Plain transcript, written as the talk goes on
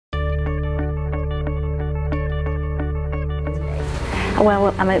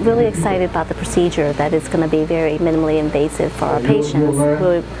Well, I'm really excited about the procedure, that it's going to be very minimally invasive for our patients.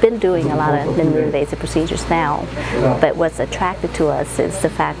 We've been doing a lot of minimally invasive procedures now, but what's attracted to us is the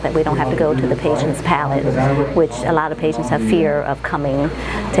fact that we don't have to go to the patient's palate, which a lot of patients have fear of coming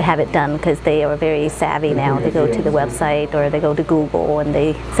to have it done because they are very savvy now. They go to the website or they go to Google and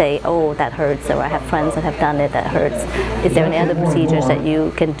they say, oh, that hurts, or I have friends that have done it, that hurts. Is there any other procedures that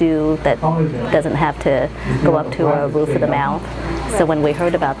you can do that doesn't have to go up to a roof of the mouth? So when we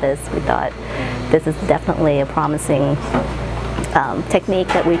heard about this, we thought this is definitely a promising technique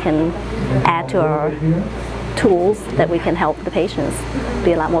that we can add to our tools, that we can help the patients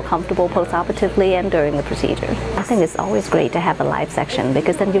be a lot more comfortable post-operatively and during the procedure. I think it's always great to have a live section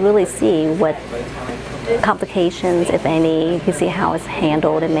because then you really see what complications, if any, you can see how it's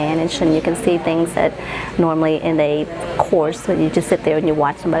handled and managed, and you can see things that normally in a course when you just sit there and you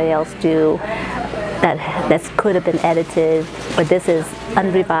watch somebody else do that could have been edited, but this is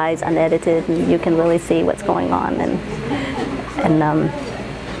unrevised, unedited, and you can really see what's going on and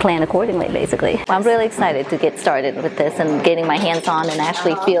plan accordingly, basically. Well, I'm really excited to get started with this and getting my hands on and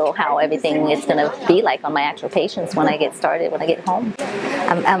actually feel how everything is going to be like on my actual patients when I get started, when I get home.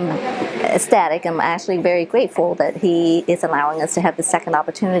 I'm ecstatic. I'm actually very grateful that he is allowing us to have the second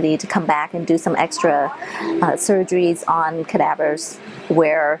opportunity to come back and do some extra surgeries on cadavers,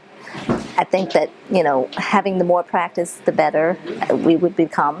 where I think that, you know, having the more practice, the better we would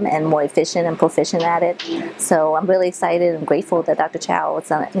become and more efficient and proficient at it. So I'm really excited and grateful that Dr. Chao is,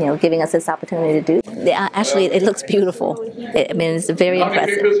 you know, giving us this opportunity to do. Yeah, actually, it looks beautiful. I mean, it's very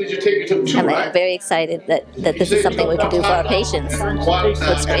impressive. I'm very excited that this is something we can do for our patients. It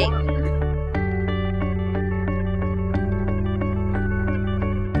looks great.